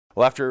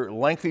Well, after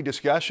lengthy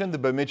discussion, the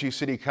Bemidji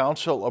City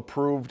Council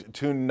approved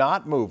to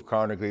not move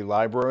Carnegie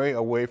Library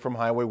away from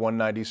Highway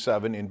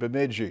 197 in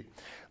Bemidji.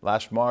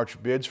 Last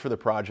March, bids for the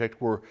project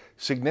were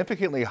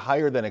significantly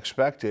higher than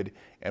expected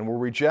and were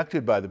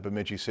rejected by the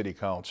Bemidji City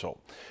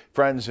Council.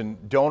 Friends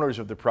and donors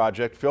of the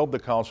project filled the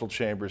council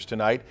chambers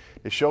tonight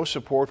to show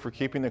support for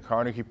keeping the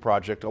Carnegie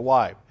project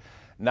alive.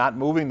 Not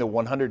moving the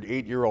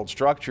 108-year-old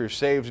structure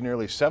saves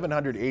nearly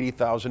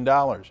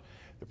 $780,000.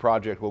 The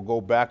project will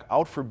go back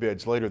out for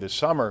bids later this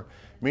summer,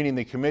 meaning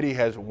the committee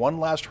has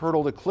one last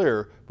hurdle to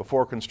clear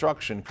before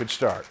construction could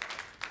start.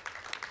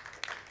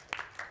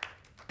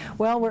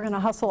 Well, we're going to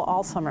hustle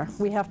all summer.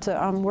 We have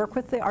to work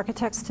with the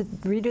architects to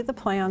redo the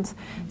plans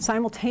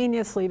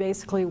simultaneously,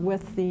 basically,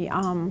 with the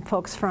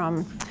folks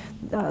from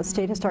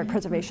State Historic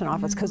Preservation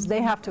Office, because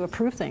they have to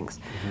approve things.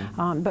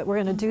 But we're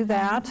going to do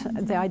that.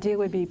 The idea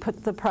would be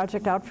put the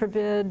project out for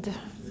bid,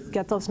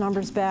 get those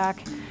numbers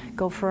back,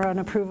 go for an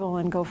approval,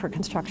 and go for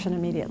construction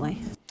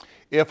immediately.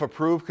 If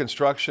approved,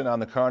 construction on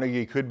the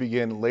Carnegie could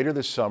begin later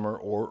this summer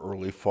or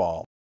early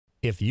fall.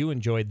 If you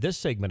enjoyed this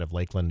segment of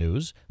Lakeland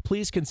News,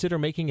 please consider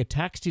making a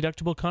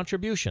tax-deductible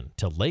contribution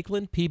to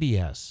Lakeland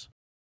PBS.